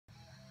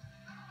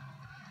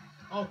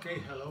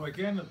Okay, hello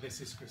again.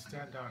 This is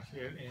Christian down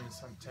here in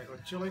Santiago,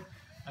 Chile.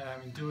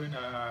 I'm doing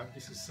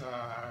this is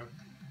a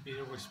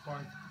video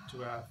response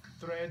to a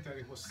thread that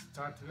it was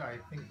started, I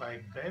think, by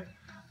Bev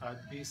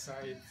at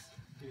B-Side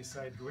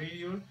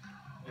Radio,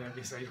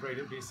 B-Side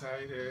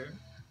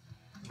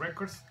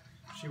Records.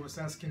 She was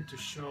asking to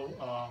show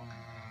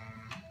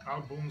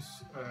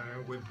albums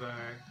with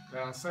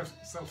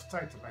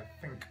self-titled. I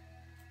think.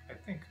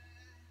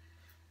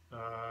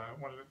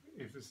 Well,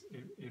 if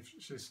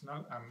she's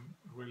not, I'm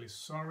really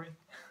sorry.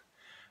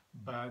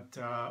 But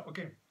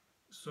okay,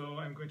 so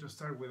I'm going to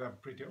start with a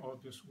pretty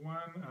obvious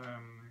one.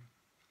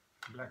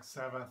 Black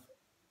Sabbath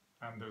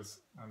and the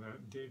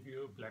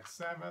debut Black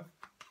Sabbath.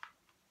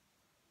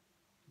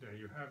 There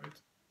you have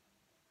it.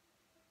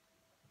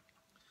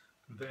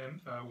 Then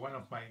one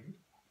of my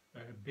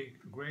big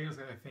grails,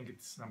 I think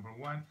it's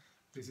 #1.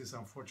 This is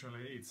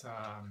unfortunately it's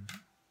a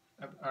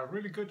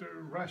really good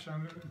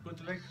Russian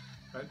bootleg,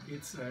 but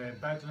it's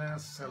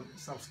Badlands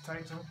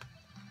self-titled.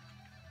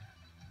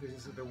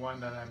 This is the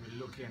one that I'm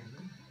looking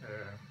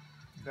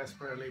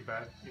desperately,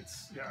 but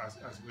it's, yeah,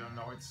 as we all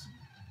know, it's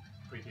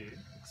pretty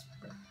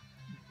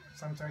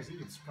sometimes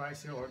it's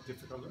pricey or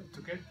difficult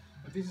to get,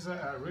 but this is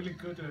a really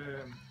good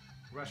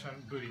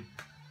Russian booty.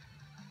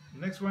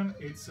 Next one,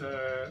 it's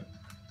the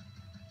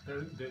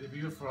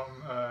debut from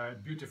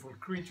Beautiful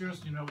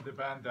Creatures, you know, the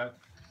band that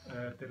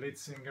the lead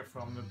singer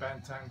from the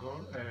band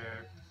Tango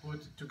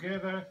put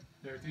together.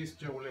 There it is,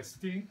 Joe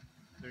Lesti,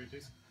 there it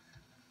is,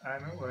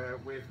 and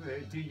with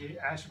DJ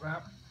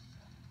Ashba.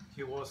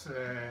 He was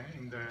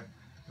in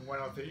one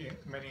of the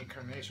many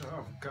incarnations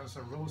of Guns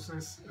N'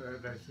 Roses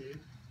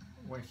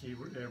when he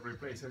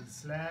replaced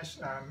Slash,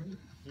 and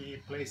he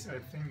plays, I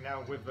think,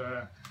 now with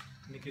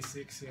Nikki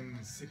Sixx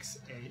in 6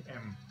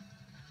 AM.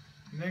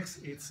 Next,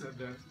 it's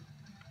the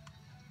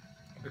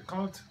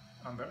Cult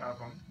on the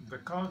album. The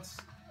Cult's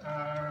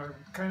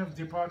kind of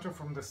departure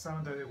from the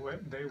sound that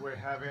they were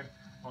having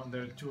on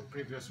their two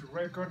previous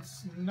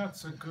records. Not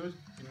so good,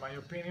 in my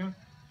opinion,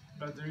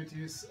 but there it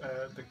is,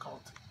 the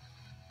Cult.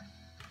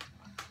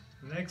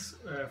 Next,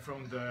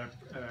 from the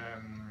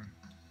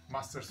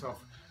Masters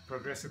of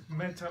Progressive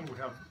Metal, we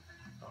have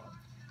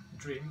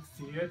Dream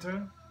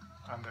Theater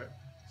and the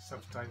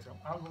self-titled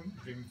album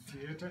Dream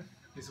Theater.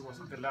 This was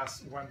the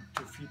last one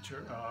to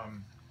feature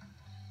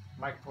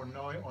Mike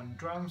Portnoy on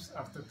drums.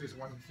 After this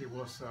one, he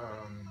was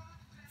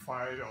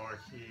fired or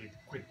he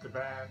quit the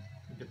band.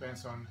 It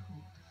depends on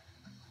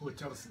who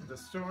tells the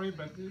story,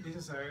 but this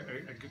is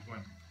a good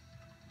one.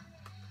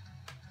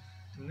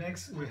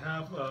 Next, we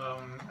have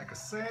a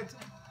cassette.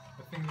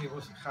 I think it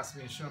has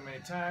been shown many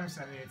times,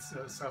 and it's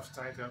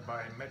self-titled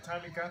by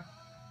Metallica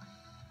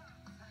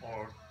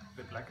or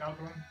the Black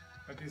Album.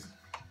 But this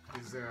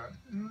is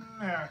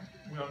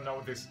we all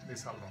know this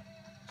album.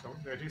 So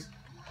there it is,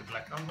 the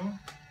Black Album.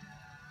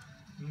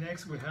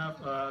 Next, we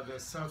have the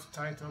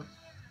self-titled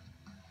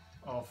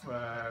of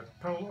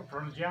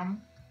Pearl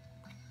Jam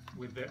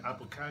with the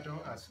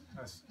avocado, as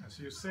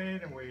you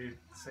said, and we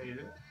say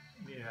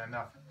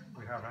enough.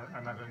 We have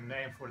another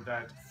name for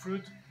that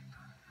fruit.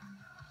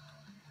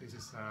 This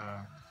is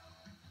a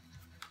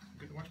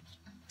good one.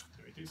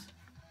 There it is.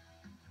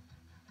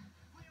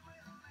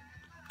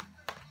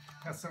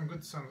 Has some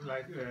good songs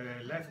like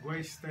Life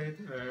Wasted,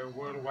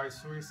 Worldwide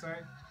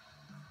Suicide,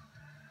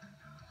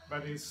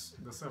 but it's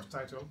the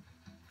self-titled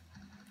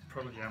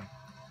Pearl Jam.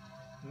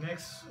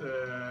 Next,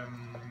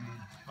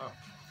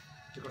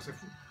 because of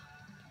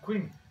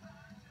Queen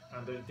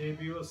and the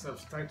debut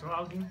self-titled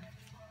album.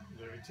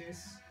 There it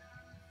is.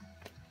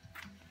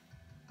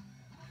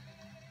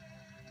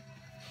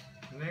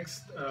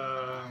 Next,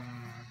 an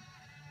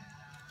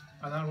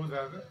album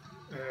that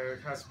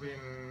has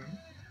been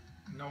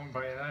known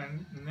by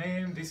another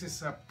name. This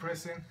is a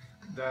present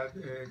that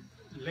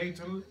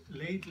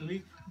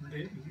lately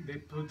they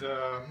put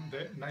the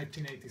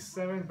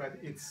 1987, but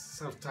it's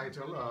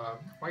self-titled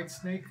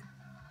Whitesnake.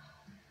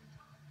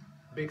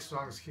 Big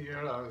songs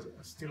here,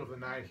 Still of the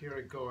Night, Here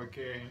I Go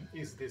Again,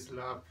 Is This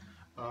Love,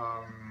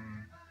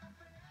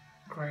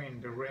 Crying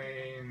in the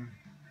Rain.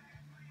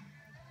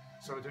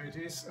 So there it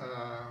is,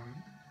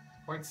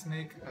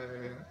 Whitesnake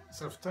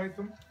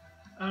self-titled.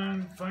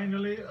 And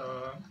finally,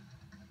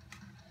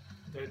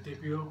 their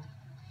debut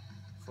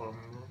from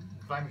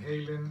Van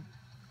Halen.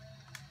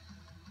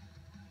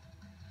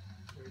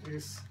 There it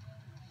is.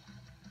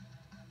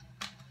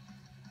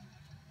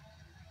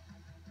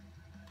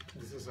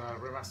 This is a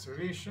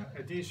remastered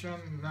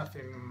edition,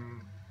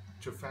 nothing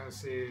too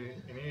fancy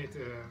in it.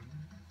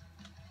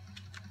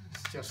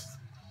 It's just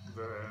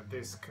the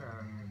disc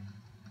and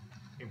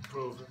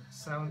improved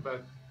sound,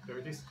 but there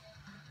it is.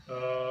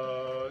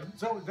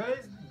 So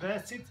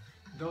that's it.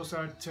 Those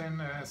are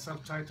 10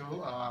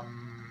 self-titled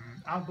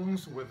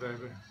albums with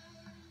the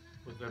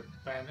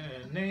band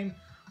name.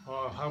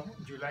 How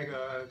do you like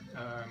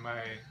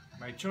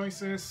my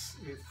choices?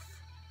 If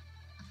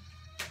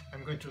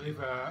I'm going to leave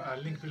a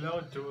link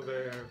below to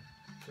the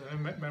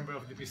member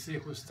of the BC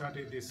who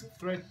started this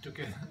thread to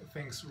get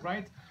things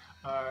right.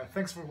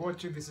 Thanks for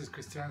watching. This is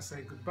Christian.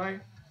 Say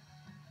goodbye.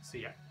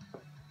 See ya.